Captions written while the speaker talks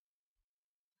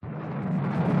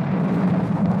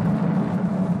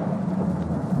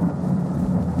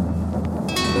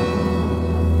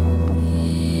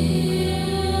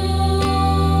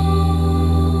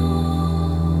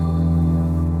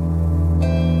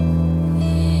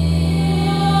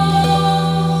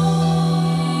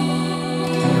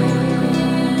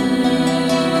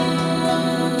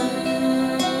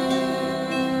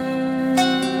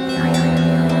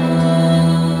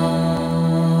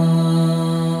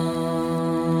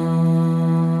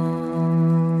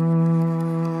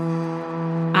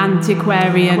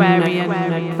antiquarian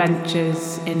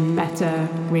adventures in meta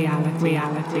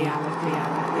reality.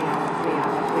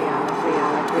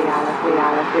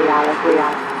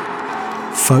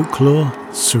 Folklore,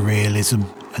 Surrealism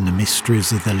and the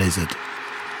Mysteries of the Lizard,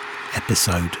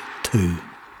 Episode 2.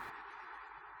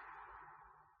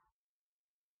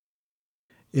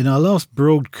 In our last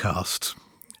broadcast,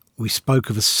 we spoke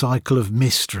of a cycle of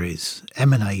mysteries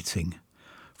emanating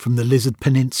from the Lizard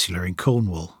Peninsula in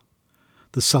Cornwall,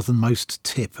 the southernmost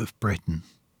tip of Britain.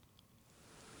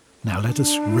 Now let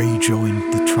us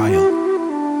rejoin the trail.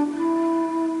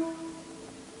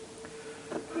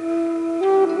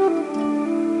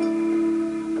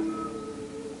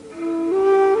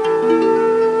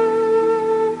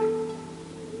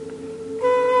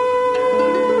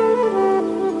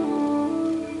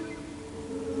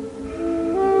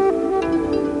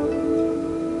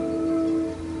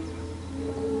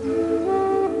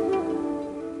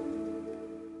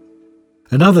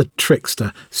 Another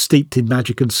trickster steeped in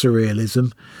magic and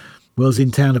surrealism was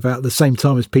in town about the same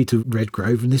time as Peter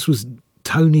Redgrove, and this was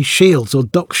Tony Shields, or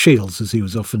Doc Shields as he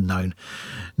was often known.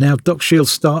 Now, Doc Shields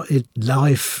started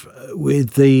life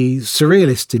with the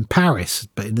Surrealists in Paris,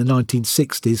 but in the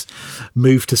 1960s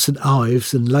moved to St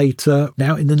Ives, and later,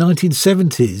 now in the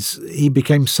 1970s, he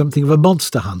became something of a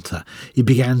monster hunter. He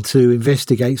began to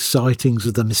investigate sightings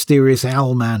of the mysterious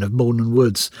Owlman of Mornan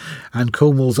Woods and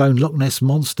Cornwall's own Loch Ness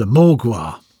monster,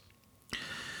 Morgwa.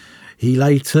 He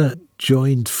later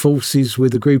joined forces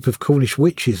with a group of Cornish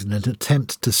witches in an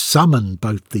attempt to summon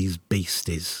both these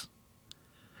beasties.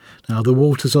 Now, the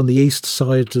waters on the east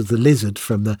side of the Lizard,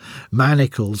 from the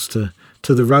Manacles to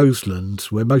the Roseland,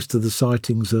 where most of the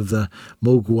sightings of the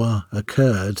Morgwa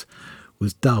occurred,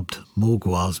 was dubbed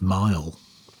Morgwa's Mile.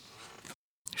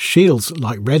 Shields,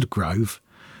 like Redgrove,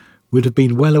 would have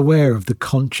been well aware of the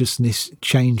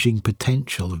consciousness-changing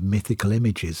potential of mythical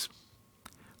images.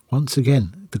 Once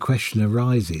again, the question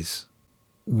arises,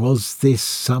 was this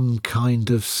some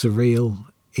kind of surreal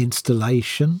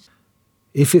installation?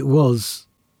 If it was,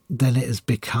 then it has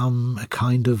become a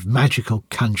kind of magical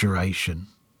conjuration.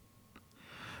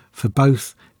 For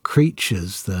both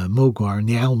creatures, the Morgwa and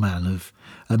the Owlman, have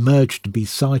emerged to be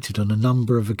sighted on a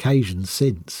number of occasions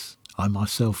since, I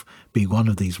myself being one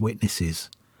of these witnesses,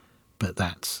 but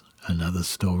that's another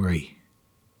story.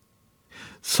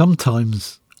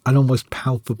 Sometimes an almost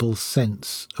palpable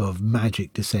sense of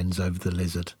magic descends over the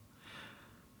Lizard.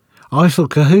 Eiffel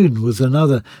Cahoon was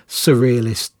another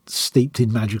surrealist steeped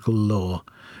in magical lore,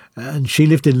 and she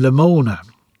lived in Lamorna,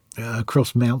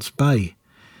 across Mounts Bay.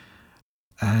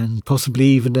 And possibly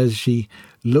even as she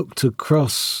looked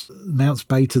across Mounts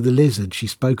Bay to the Lizard, she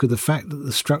spoke of the fact that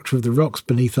the structure of the rocks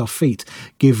beneath our feet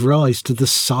give rise to the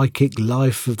psychic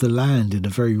life of the land in a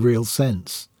very real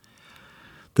sense.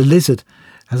 The Lizard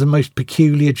has a most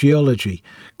peculiar geology,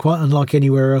 quite unlike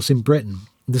anywhere else in Britain.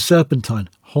 The serpentine,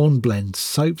 hornblende,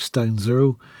 soapstones are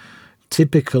all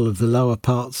typical of the lower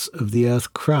parts of the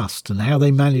earth crust, and how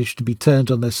they manage to be turned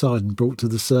on their side and brought to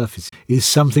the surface is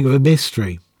something of a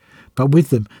mystery. But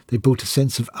with them, they brought a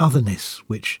sense of otherness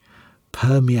which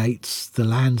permeates the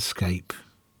landscape.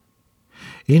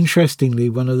 Interestingly,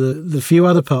 one of the few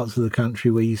other parts of the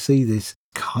country where you see this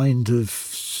kind of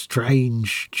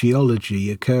strange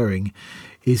geology occurring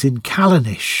is in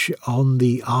Callanish on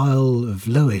the Isle of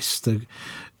Lewis, the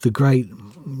great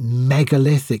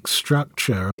megalithic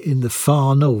structure in the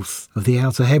far north of the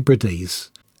Outer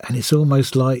Hebrides. And it's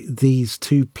almost like these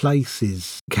two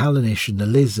places, Callanish and the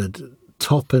Lizard,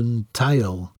 top and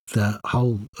tail the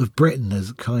whole of Britain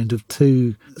as kind of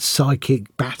two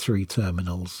psychic battery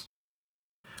terminals.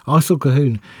 Eiffel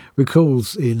Cahoon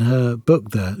recalls in her book,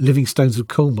 The Living Stones of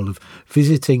Cornwall, of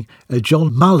visiting a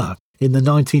John Muller in the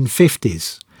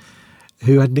 1950s,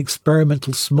 who had an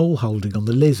experimental smallholding on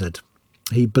the Lizard.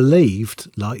 He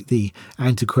believed, like the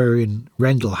antiquarian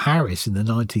Rendell Harris in the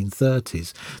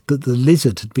 1930s, that the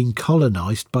Lizard had been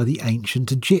colonised by the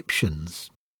ancient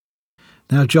Egyptians.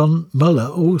 Now, John Muller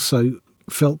also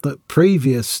felt that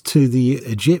previous to the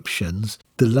Egyptians,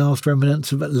 the last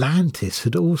remnants of Atlantis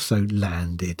had also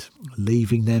landed,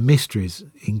 leaving their mysteries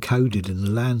encoded in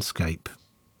the landscape.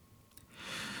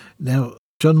 Now,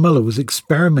 John Muller was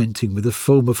experimenting with a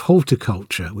form of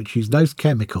horticulture which used no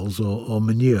chemicals or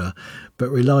manure,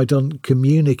 but relied on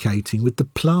communicating with the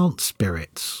plant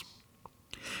spirits.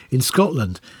 In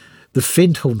Scotland, the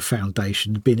Findhorn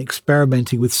Foundation had been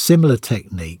experimenting with similar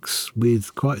techniques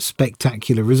with quite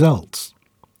spectacular results.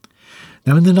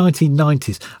 Now, in the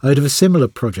 1990s, I heard of a similar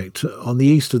project on the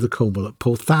east of the Cornwall at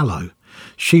Porthallow.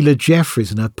 Sheila Jeffries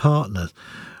and her partner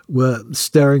were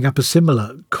stirring up a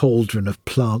similar cauldron of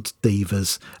plant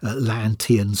divas,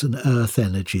 Atlanteans and earth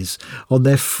energies on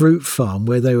their fruit farm,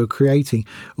 where they were creating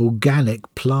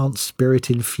organic plant spirit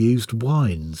infused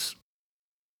wines.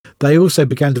 They also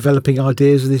began developing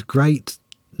ideas of this great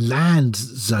land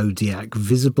zodiac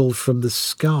visible from the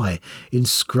sky,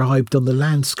 inscribed on the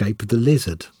landscape of the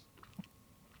lizard.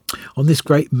 On this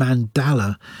great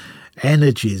mandala,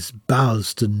 energies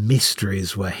buzzed and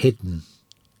mysteries were hidden.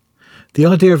 The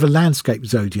idea of a landscape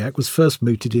zodiac was first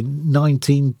mooted in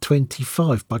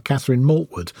 1925 by Catherine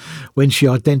Maltwood when she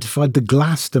identified the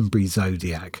Glastonbury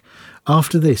zodiac.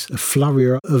 After this, a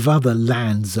flurry of other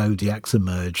land zodiacs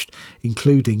emerged,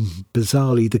 including,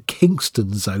 bizarrely, the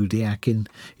Kingston zodiac in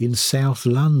South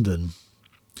London.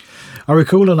 I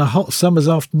recall on a hot summer's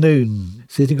afternoon,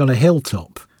 sitting on a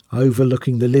hilltop,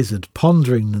 overlooking the lizard,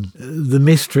 pondering the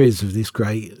mysteries of this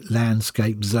great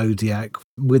landscape zodiac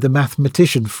with a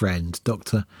mathematician friend,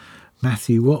 Dr.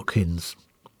 Matthew Watkins.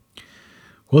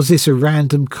 Was this a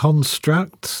random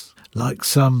construct, like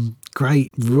some great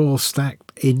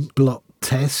raw-stacked ink-blot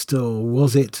test, or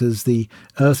was it, as the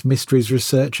Earth Mysteries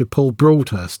researcher Paul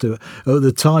Broadhurst, who at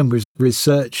the time was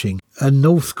researching a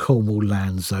North Cornwall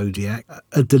land zodiac,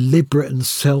 a deliberate and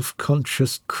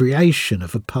self-conscious creation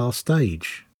of a past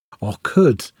age? Or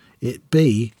could it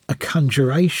be a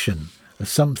conjuration of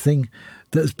something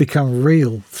that has become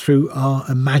real through our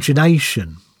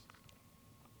imagination?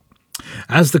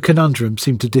 As the conundrum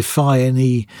seemed to defy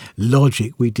any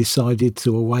logic, we decided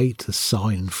to await a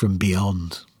sign from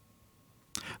beyond.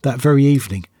 That very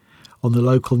evening, on the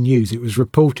local news, it was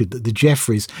reported that the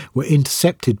Jeffreys were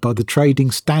intercepted by the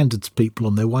Trading Standards people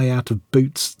on their way out of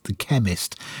Boots the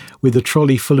chemist, with a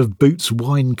trolley full of Boots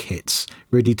wine kits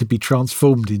ready to be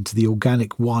transformed into the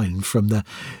organic wine from the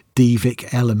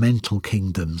Devic elemental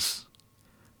kingdoms.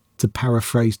 To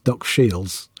paraphrase Doc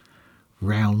Shields,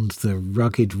 round the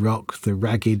rugged rock the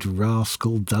ragged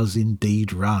rascal does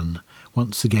indeed run.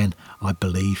 Once again, I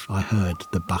believe I heard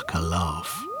the bucka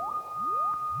laugh.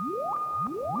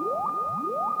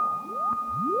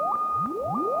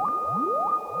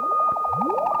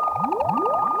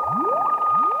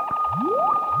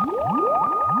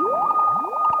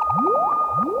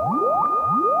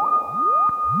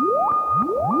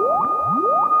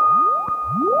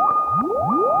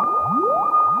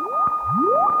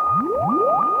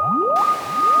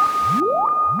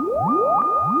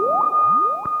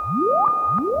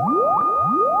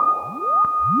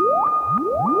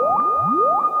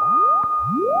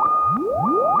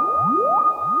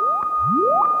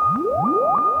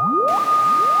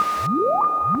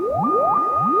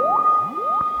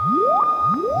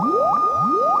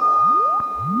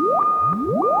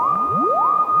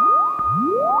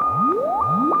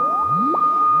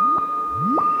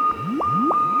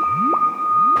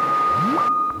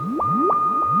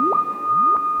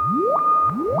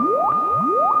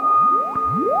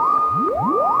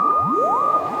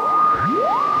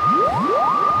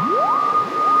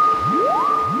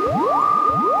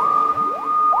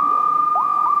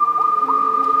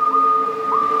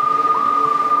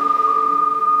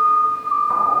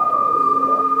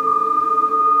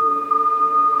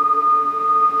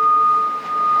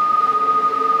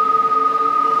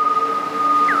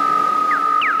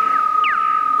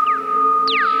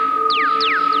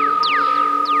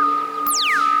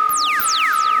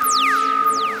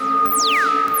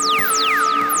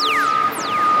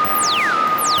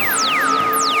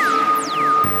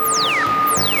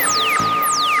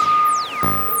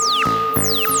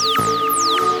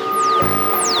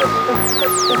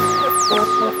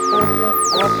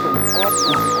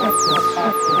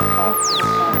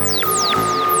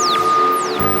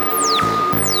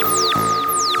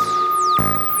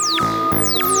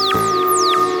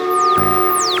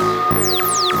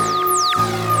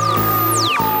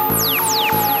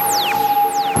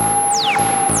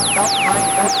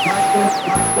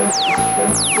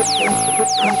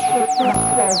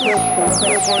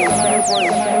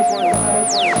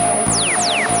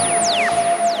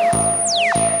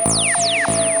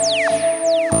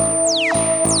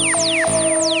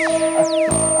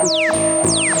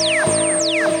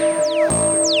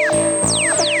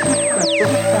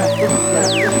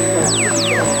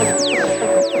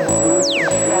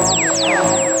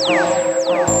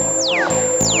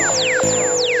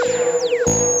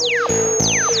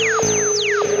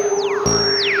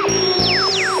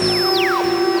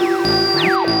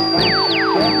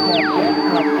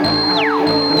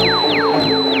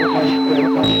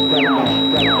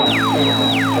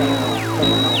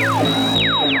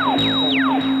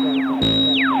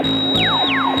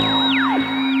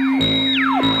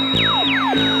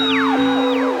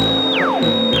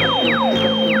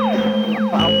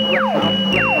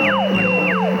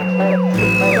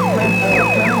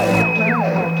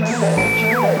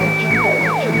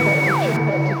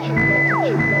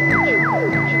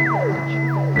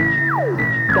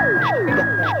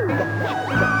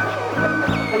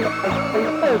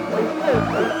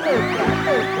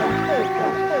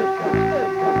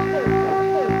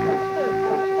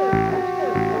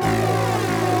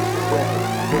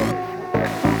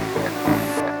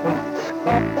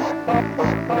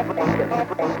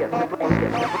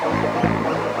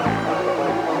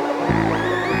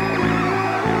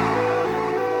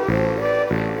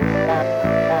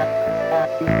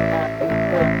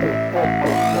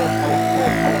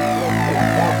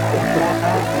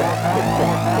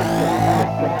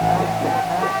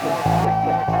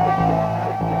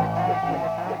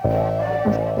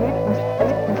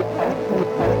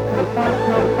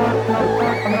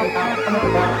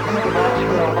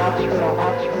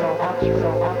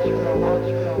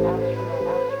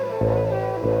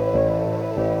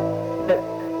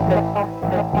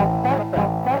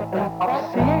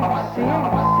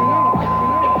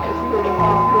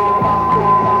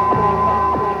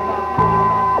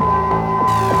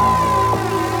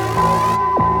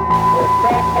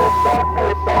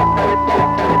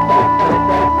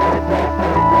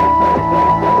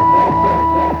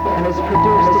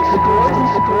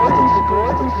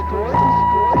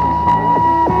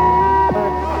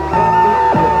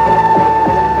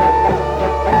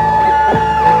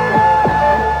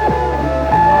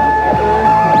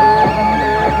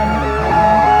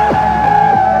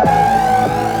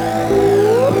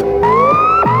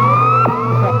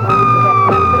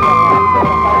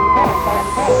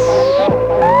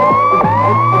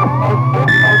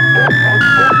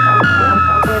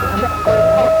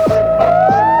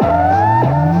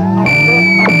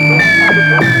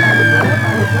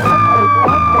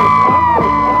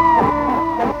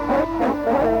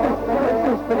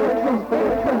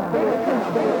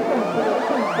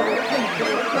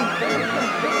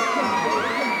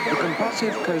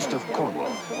 Coast of Cornwall,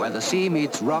 where the sea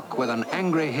meets rock with an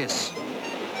angry hiss.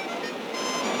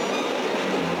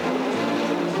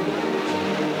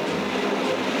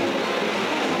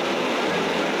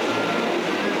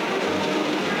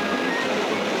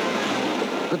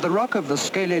 But the rock of the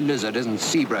scaly lizard isn't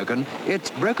sea-broken, it's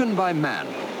broken by man.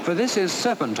 For this is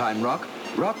serpentine rock,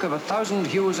 rock of 1,000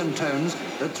 hues and tones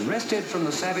that's wrested from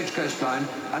the savage coastline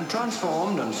and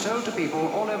transformed and sold to people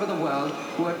all over the world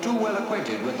who are too well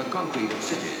acquainted with the concrete of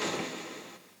cities.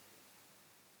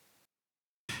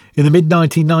 In the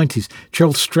mid-1990s,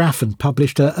 Cheryl Straffen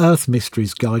published her Earth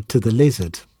Mysteries Guide to the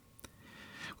Lizard,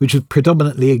 which was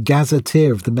predominantly a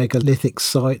gazetteer of the megalithic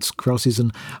sites, crosses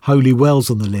and holy wells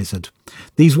on the Lizard.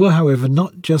 These were, however,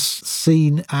 not just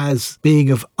seen as being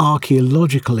of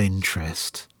archaeological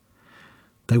interest.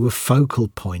 They were focal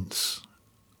points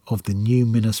of the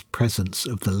numinous presence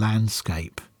of the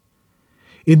landscape.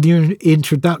 In the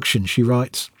introduction, she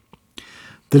writes,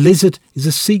 "The Lizard is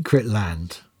a secret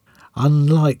land.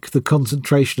 Unlike the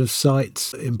concentration of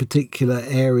sites in particular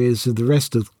areas of the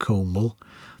rest of Cornwall,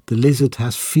 the Lizard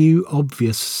has few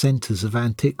obvious centres of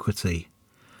antiquity,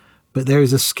 but there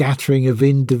is a scattering of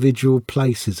individual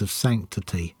places of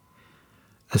sanctity.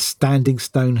 A standing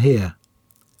stone here,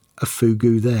 a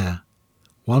fugu there,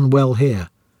 one well here,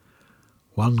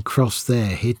 one cross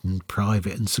there, hidden,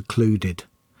 private and secluded.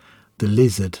 The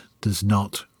Lizard does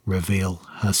not reveal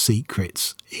her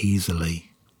secrets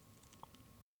easily."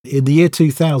 In the year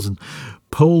 2000,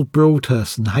 Paul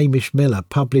Broadhurst and Hamish Miller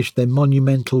published their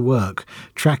monumental work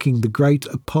tracking the great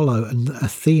Apollo and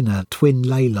Athena twin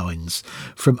ley lines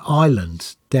from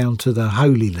Ireland down to the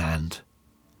Holy Land.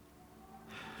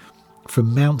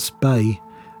 From Mounts Bay,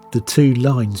 the two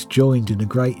lines joined in a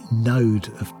great node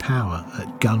of power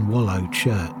at Gunwallow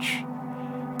Church.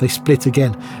 They split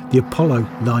again, the Apollo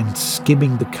line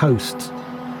skimming the coast,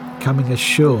 coming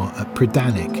ashore at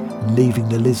Predannick and leaving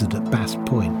the Lizard at Bass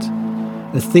Point.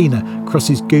 Athena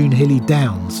crosses Goonhilly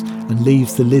Downs and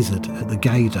leaves the Lizard at the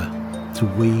Gader to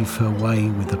weave her way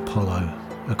with Apollo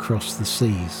across the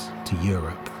seas to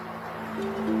Europe.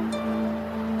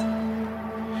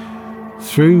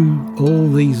 Through all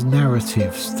these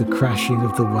narratives, the crashing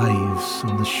of the waves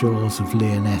on the shores of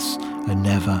Lyonesse are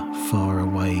never far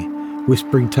away,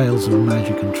 whispering tales of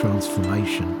magic and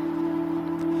transformation.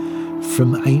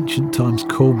 From ancient times,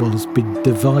 Cornwall has been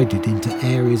divided into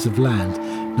areas of land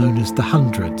known as the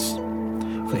Hundreds.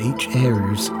 For each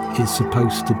area is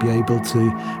supposed to be able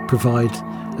to provide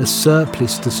a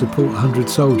surplus to support 100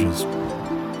 soldiers.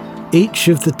 Each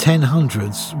of the 10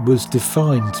 hundreds was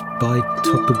defined by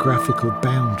topographical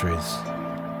boundaries,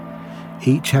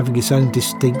 each having its own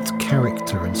distinct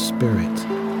character and spirit.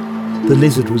 The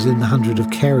Lizard was in the 100 of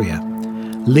Kerrier.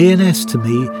 Lyonesse to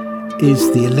me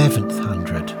is the 11th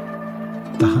hundred,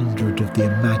 the 100 of the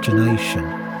imagination,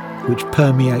 which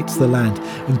permeates the land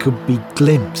and could be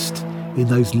glimpsed in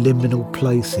those liminal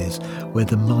places where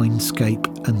the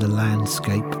mindscape and the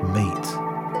landscape meet.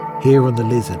 Here on the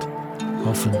Lizard,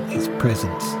 often its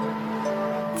presence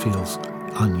feels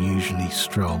unusually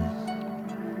strong.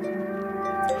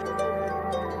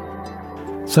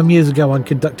 Some years ago I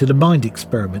conducted a mind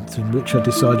experiment in which I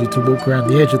decided to walk around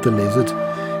the edge of the Lizard,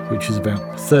 which is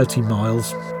about 30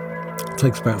 miles. It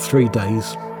takes about 3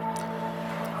 days.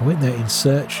 I went there in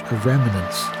search of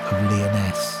remnants of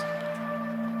Lyonesse.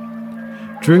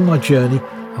 During my journey,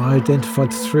 I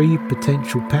identified 3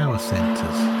 potential power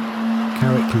centres: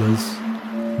 Carrick-Luz,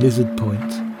 Lizard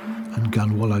Point and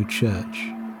Gunwallow Church.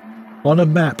 On a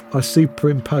map I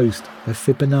superimposed a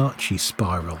Fibonacci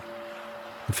spiral.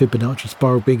 The Fibonacci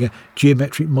spiral being a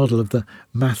geometric model of the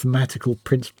mathematical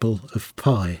principle of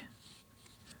pi,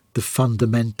 the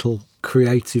fundamental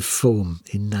creative form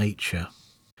in nature.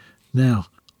 Now,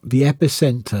 the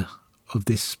epicentre of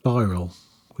this spiral,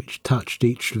 which touched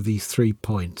each of these 3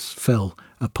 points, fell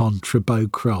upon Trebeau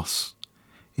Cross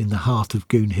in the heart of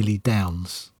Goonhilly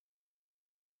Downs.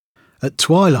 At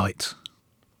twilight,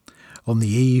 on the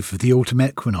eve of the autumn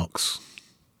equinox,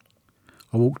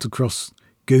 I walked across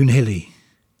Goonhilly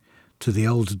to the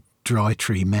old Dry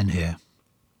Tree Menhir,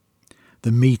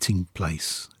 the meeting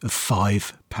place of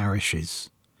 5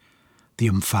 parishes, the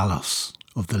Umphalos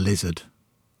of the Lizard.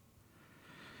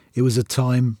 It was a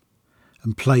time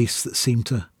and place that seemed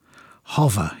to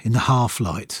hover in the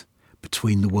half-light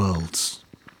between the worlds.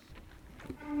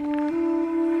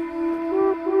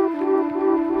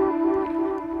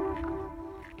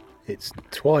 It's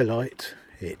twilight,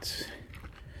 it's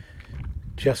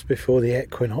just before the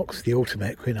equinox, the autumn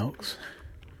equinox,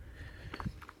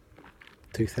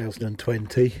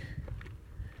 2020,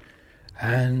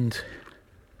 and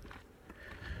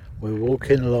we're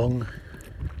walking along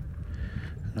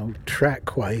an old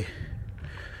trackway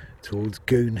towards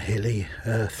Goonhilly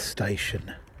Earth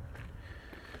Station.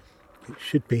 It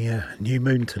should be a new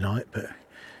moon tonight, but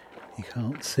you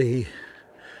can't see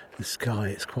the sky.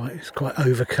 It's quite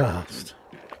overcast.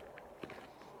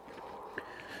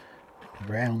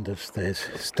 Around us there's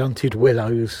stunted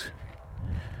willows,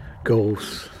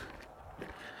 gorse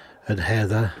and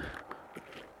heather.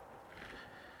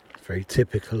 It's very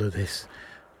typical of this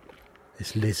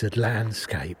lizard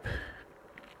landscape.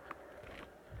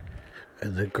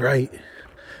 And the great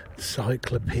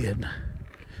cyclopean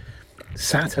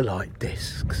satellite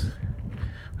discs.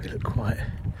 They look quite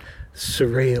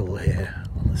surreal here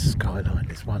on the skyline.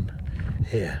 There's one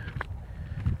here.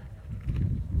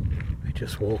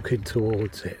 Just walking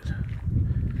towards it.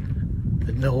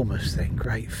 Enormous thing,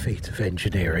 great feat of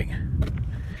engineering.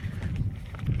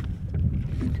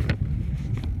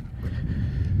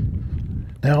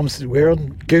 Now we're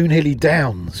on Goonhilly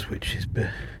Downs, which is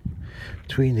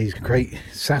between these great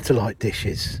satellite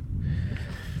dishes,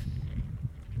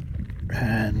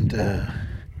 and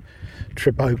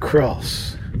Trebeau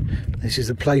Cross. This is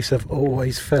a place I've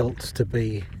always felt to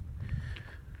be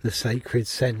the sacred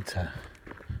centre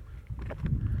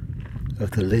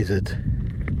of the Lizard.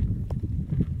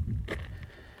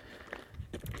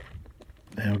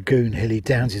 Now Goonhilly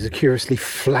Downs is a curiously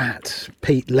flat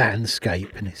peat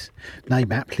landscape, and its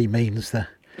name aptly means the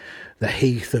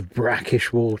heath of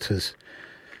brackish waters.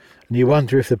 And you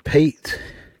wonder if the peat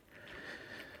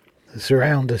that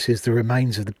surrounds us is the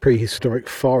remains of the prehistoric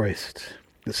forest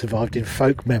that survived in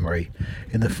folk memory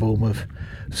in the form of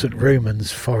St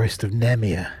Ruman's Forest of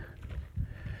Nemea.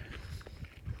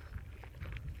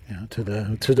 To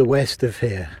the west of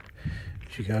here,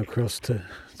 as you go across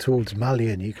towards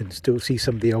Mullion, you can still see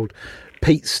some of the old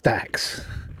peat stacks,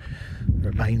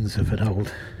 remains of an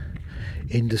old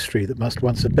industry that must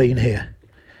once have been here.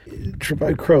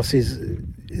 Trebeau Cross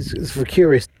is for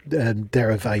curious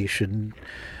derivation.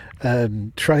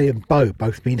 Tray and bow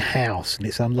both mean house, and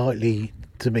it's unlikely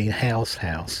to mean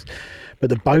house, but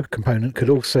the bow component could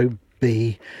also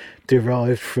be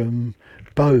derived from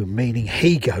bow, meaning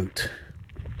he-goat.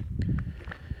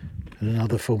 And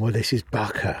another form of this is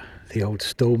Baccha, the old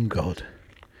storm god.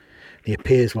 He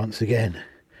appears once again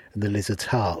in the Lizard's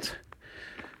heart,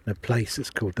 in a place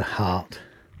that's called the Heart,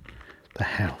 the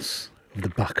house of the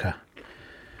Baccha.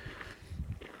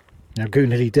 Now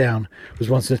Goonhilly Down was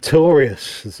once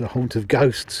notorious as a haunt of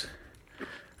ghosts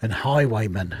and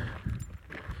highwaymen.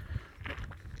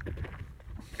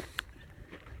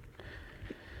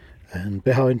 And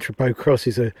behind Trebeau Cross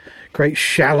is a great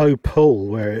shallow pool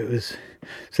where it was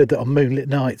said that on moonlit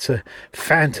nights a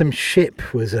phantom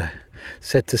ship was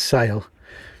said to sail.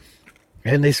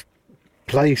 And this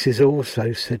place is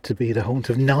also said to be the haunt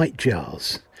of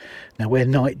nightjars. Now where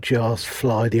nightjars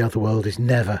fly, the other world is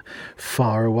never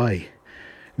far away.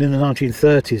 And in the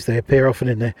 1930s, they appear often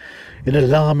in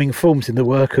alarming forms in the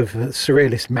work of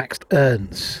surrealist Max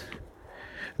Ernst.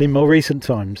 And in more recent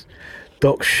times,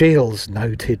 Doc Shields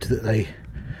noted that they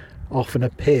often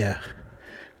appear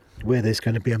where there's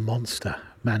going to be a monster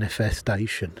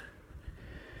manifestation.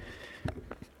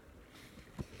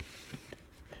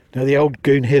 Now, the old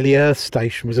Goonhilly Earth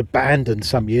Station was abandoned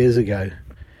some years ago,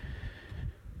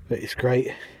 but its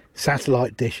great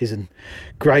satellite dishes and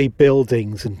grey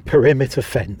buildings and perimeter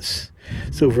fence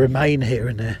sort of remain here,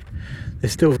 and they're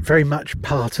still very much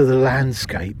part of the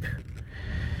landscape.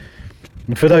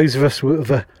 And for those of us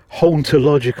with a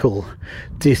hauntological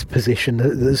disposition,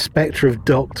 the spectre of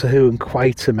Doctor Who and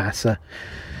Quatermass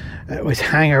always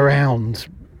hang around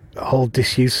old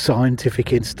disused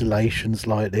scientific installations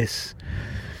like this.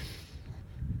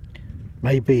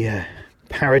 Maybe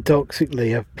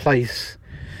paradoxically a place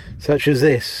such as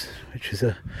this, which is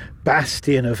a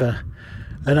bastion of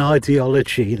an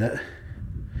ideology that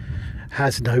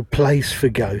has no place for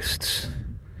ghosts,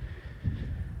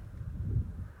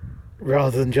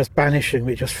 rather than just banishing,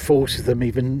 it just forces them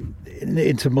even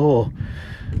into more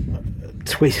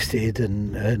twisted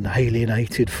and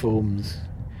alienated forms.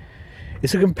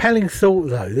 It's a compelling thought,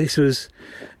 though. This was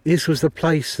the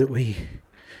place that we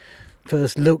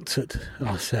first looked at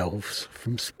ourselves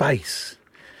from space,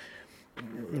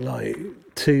 like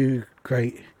two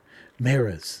great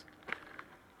mirrors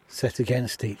set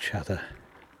against each other.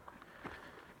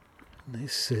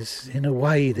 This is, in a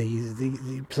way,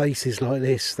 the places like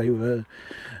this, they were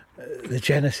the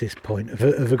genesis point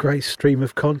of a great stream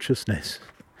of consciousness.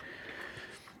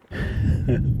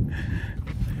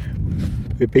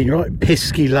 We've been right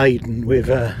pisky laden. We've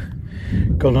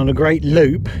gone on a great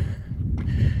loop.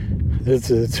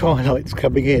 The twilight's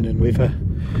coming in, and we've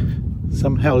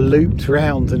somehow looped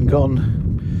round and gone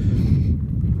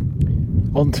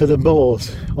onto the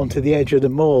moors, onto the edge of the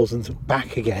moors, and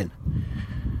back again.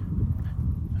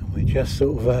 And we're just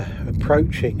sort of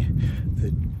approaching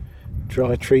the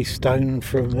Dry Tree Stone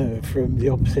from the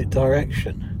opposite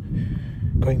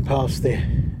direction, going past the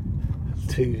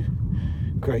two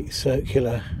great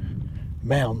circular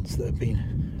mounds that have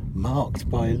been marked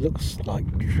by, it looks like,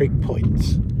 trig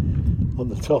points on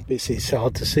the top. It's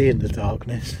hard to see in the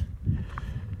darkness.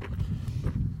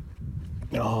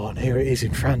 Oh, and here it is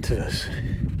in front of us.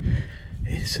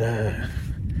 It's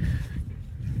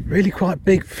really quite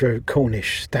big for a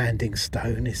Cornish standing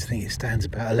stone. I think it stands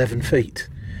about 11 feet.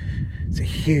 It's a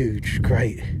huge,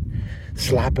 great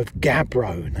slab of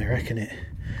gabbro, and they reckon it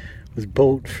was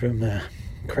bought from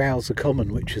Crowser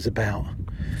Common, which is about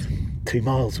 2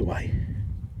 miles away.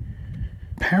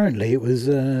 Apparently it was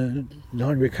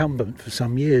lying recumbent for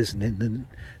some years, and in the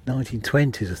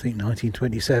 1920s, I think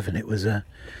 1927, it was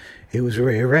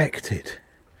re-erected,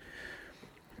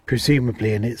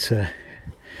 presumably in its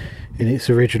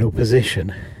original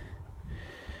position.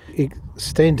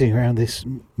 Extending around this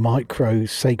micro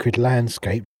sacred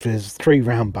landscape, there's 3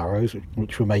 round burrows,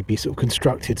 which were maybe sort of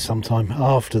constructed sometime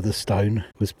after the stone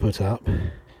was put up.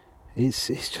 It's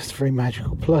just a very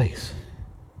magical place.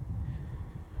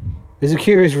 There's a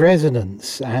curious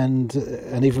resonance and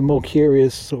an even more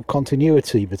curious sort of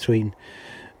continuity between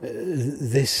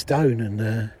this stone and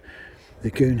the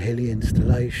Goonhilly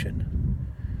installation.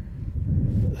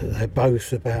 They're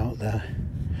both about the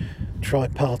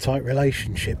tripartite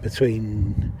relationship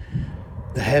between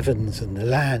the heavens and the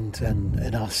land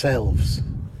and ourselves,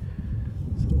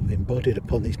 sort of embodied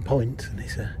upon this point. And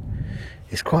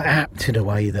it's quite apt in a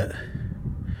way that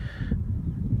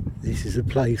this is a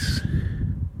place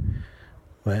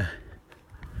where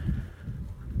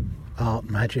art,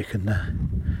 magic and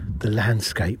the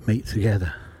landscape meet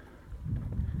together.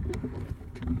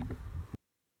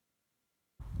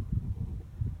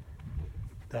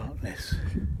 Darkness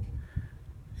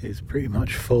is pretty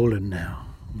much fallen now.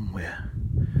 We're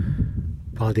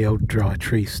by the old Dry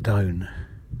Tree Stone,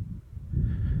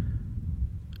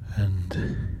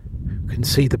 and we can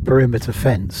see the perimeter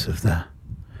fence of the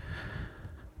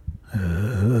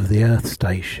Earth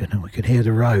Station, and we can hear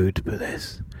the road, but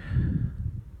there's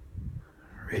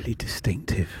a really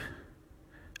distinctive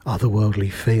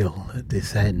otherworldly feel at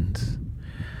this end.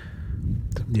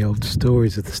 The old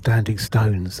stories of the standing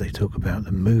stones, they talk about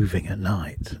them moving at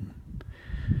night, and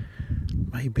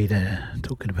maybe they're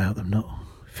talking about them not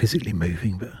physically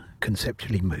moving but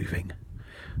conceptually moving.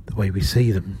 The way we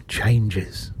see them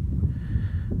changes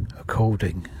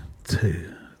according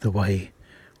to the way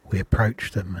we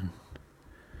approach them and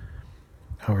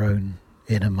our own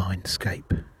inner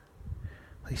mindscape.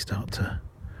 They start to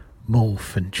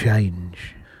morph and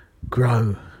change,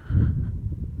 grow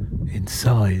in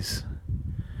size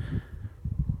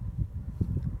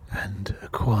and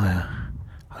acquire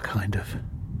a kind of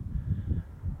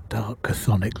dark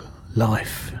chthonic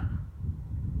life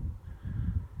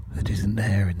that isn't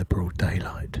there in the broad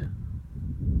daylight.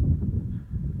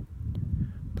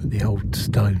 But the old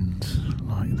stones,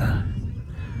 like the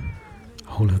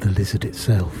whole of the lizard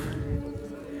itself,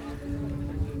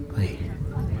 they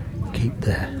keep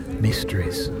their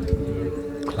mysteries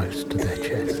close to their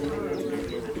chest.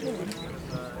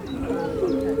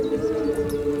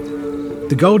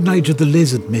 The golden age of the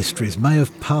lizard mysteries may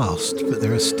have passed, but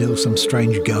there are still some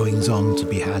strange goings-on to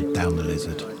be had down the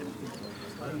lizard.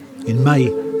 In May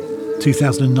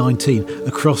 2019,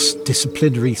 a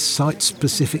cross-disciplinary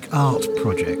site-specific art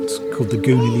project called the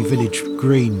Goonhilly Village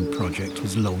Green Project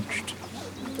was launched.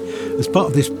 As part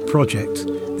of this project,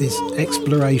 this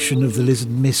exploration of the lizard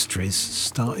mysteries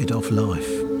started off life.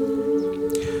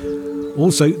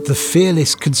 Also, the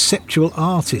fearless conceptual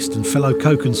artist and fellow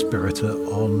co-conspirator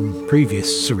on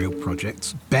previous surreal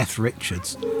projects, Beth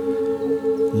Richards,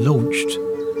 launched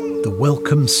the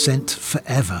Welcome Scent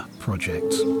Forever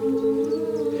project.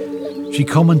 She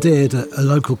commandeered a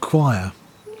local choir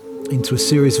into a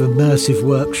series of immersive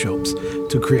workshops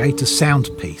to create a sound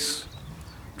piece,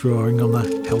 drawing on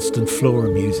the Helston Flora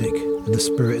music and the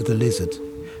spirit of the lizard,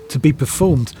 to be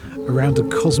performed around a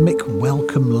cosmic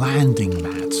welcome landing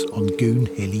mat on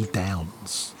Goonhilly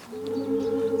Downs.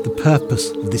 The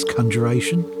purpose of this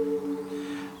conjuration?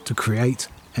 To create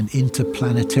an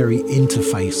interplanetary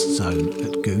interface zone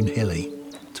at Goonhilly,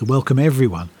 to welcome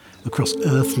everyone across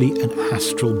earthly and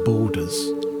astral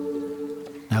borders.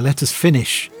 Now let us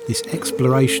finish this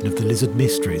exploration of the lizard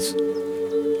mysteries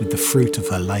with the fruit of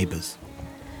her labours.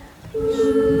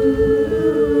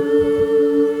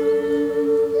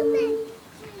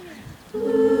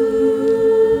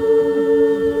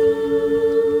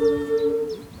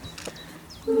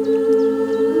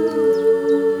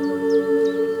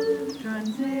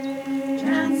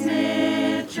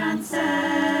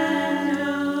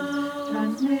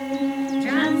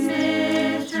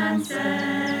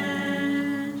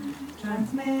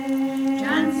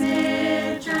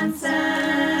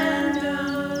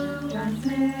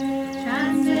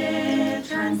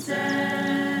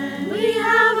 We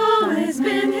have always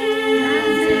been here,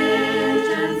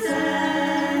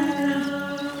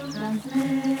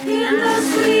 in the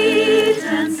sweet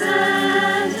and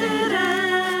scented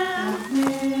air,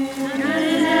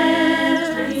 in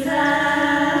every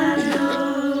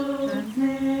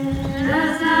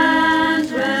and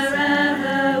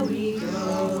wherever we go.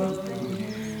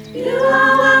 You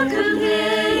are welcome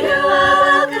here, you are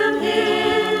welcome here,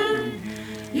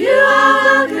 you are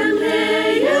welcome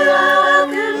here, you are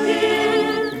welcome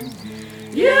here,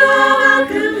 you are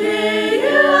welcome here,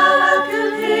 you are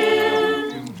welcome here,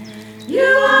 you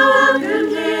are welcome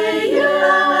here, you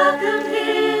are welcome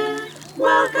here.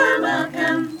 Welcome,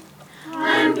 welcome,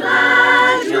 I'm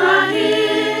glad you are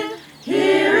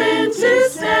here in to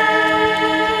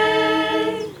stay.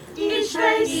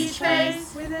 Each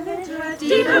face, with a little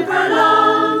deeper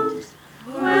prolonged,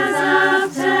 words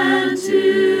upturned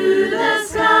to the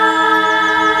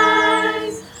skies.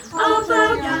 Old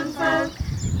folk, young folk,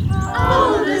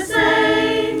 all the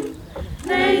same,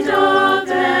 they daub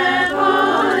their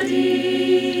bodies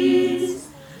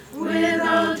with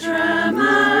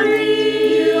ultramarine.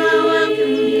 You are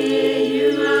welcome here, you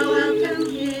are welcome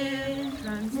here.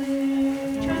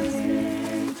 Transmit,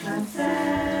 transmit,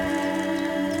 transcend,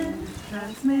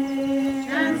 transmit,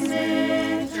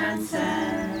 transmit,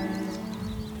 transcend,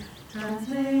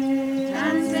 transmit,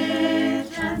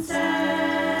 transmit, transcend,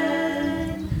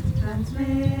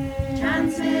 transmit,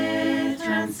 transmit,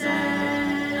 transcend.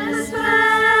 A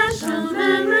special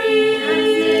memory.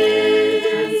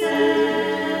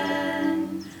 Transcend,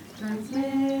 transmit,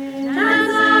 and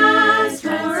last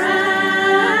forever.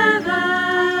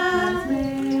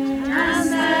 A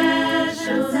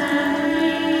special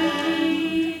memory.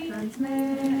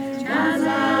 Transmit, and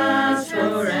last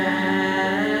forever.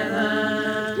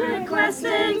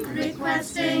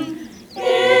 Requesting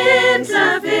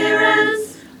interference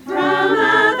from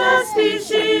other species.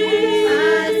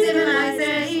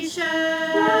 Civilization.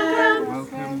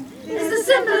 Welcome. It's the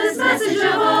simplest message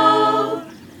of all.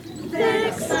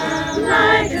 Fixed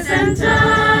like a center.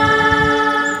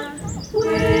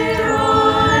 We're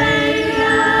all aliens.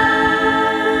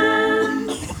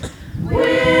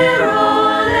 We're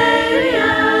all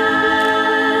aliens.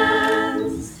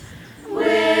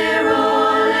 We're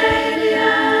all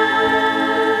aliens.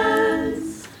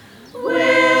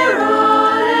 We're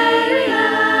all aliens.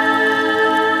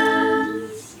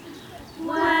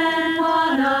 When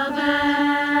one of them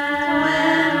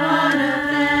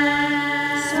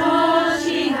saw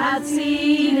she had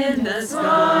seen in the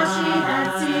sky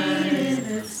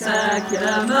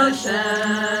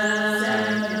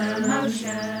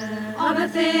of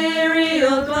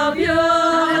ethereal globules,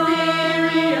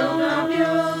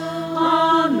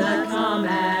 on the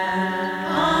comet,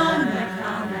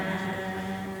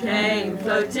 came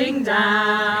floating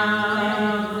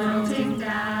down.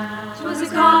 'Twas a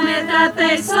comet that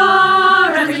they saw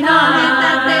every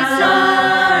night,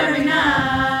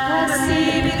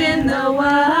 perceiving in the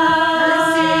world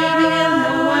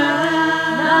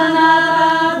none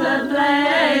other than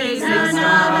blazing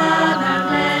stars.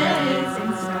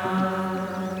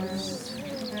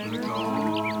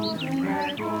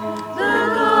 The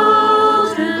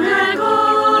golden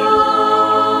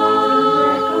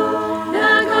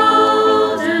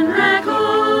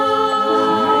record,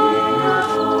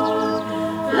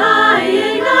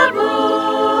 flying aboard.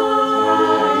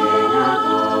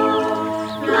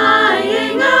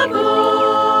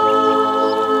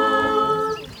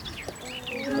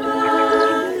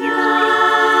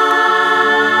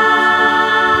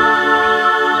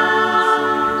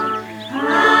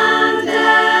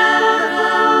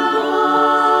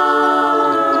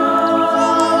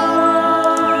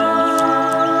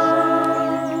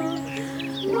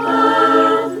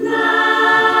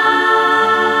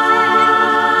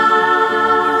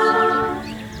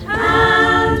 And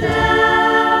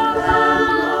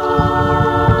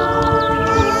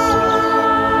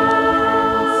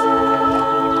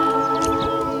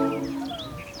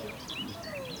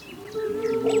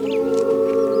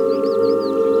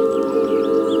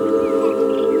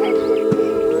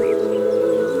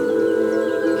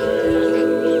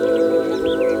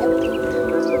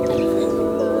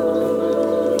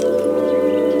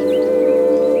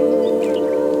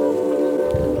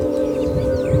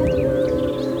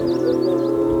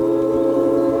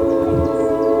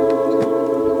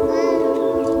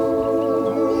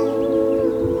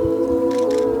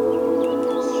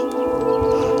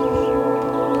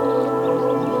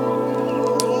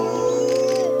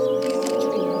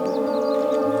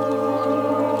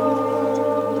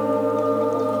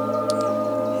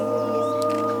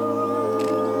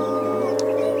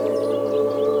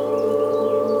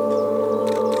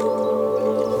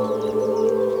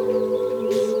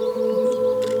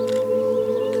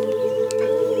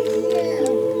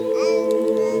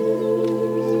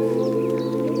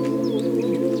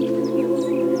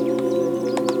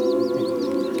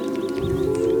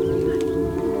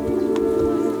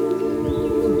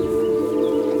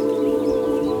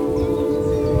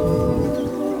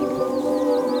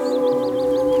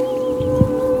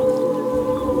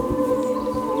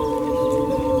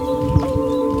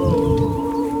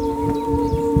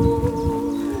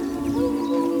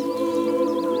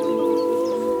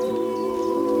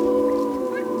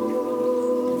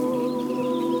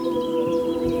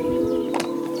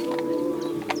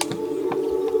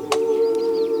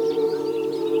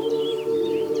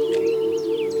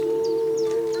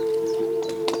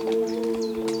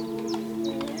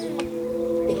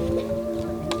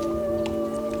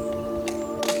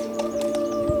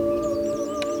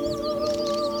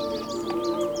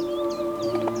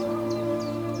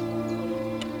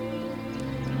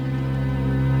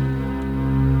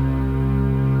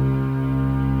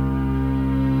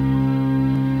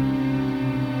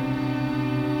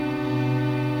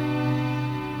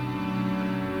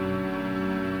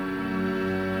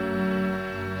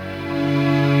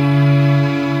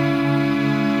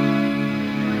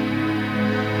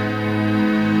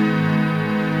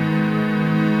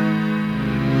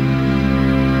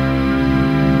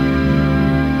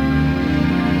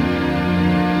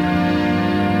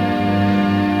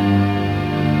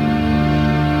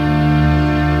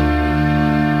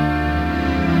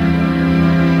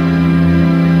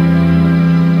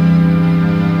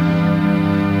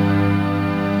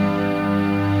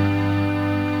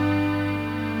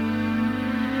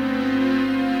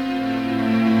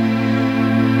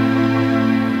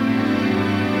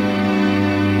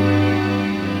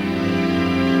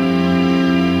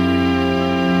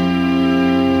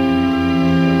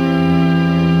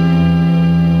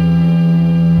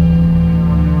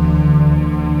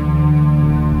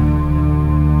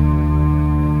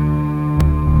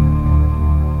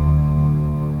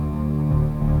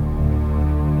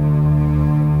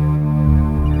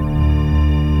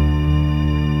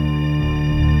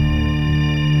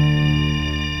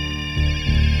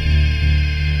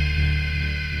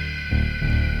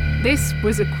This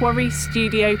was a Quarry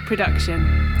Studio production,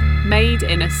 made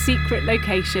in a secret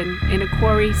location in a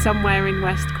quarry somewhere in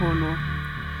West Cornwall.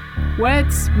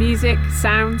 Words, music,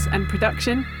 sounds and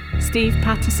production, Steve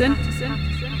Patterson.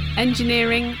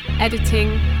 Engineering,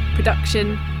 editing,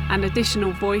 production and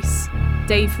additional voice,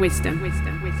 Dave Wisdom.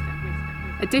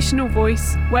 Additional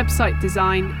voice, website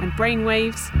design and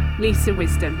brainwaves, Lisa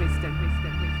Wisdom.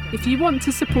 If you want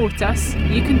to support us,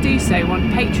 you can do so on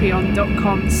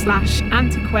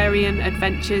patreon.com/Antiquarian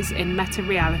Adventures in Meta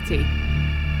Reality.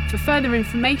 For further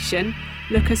information,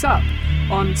 look us up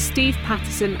on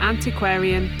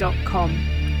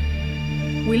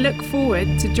stevepattersonantiquarian.com. We look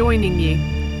forward to joining you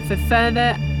for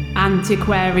further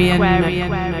antiquarian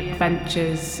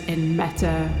adventures in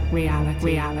meta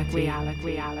reality.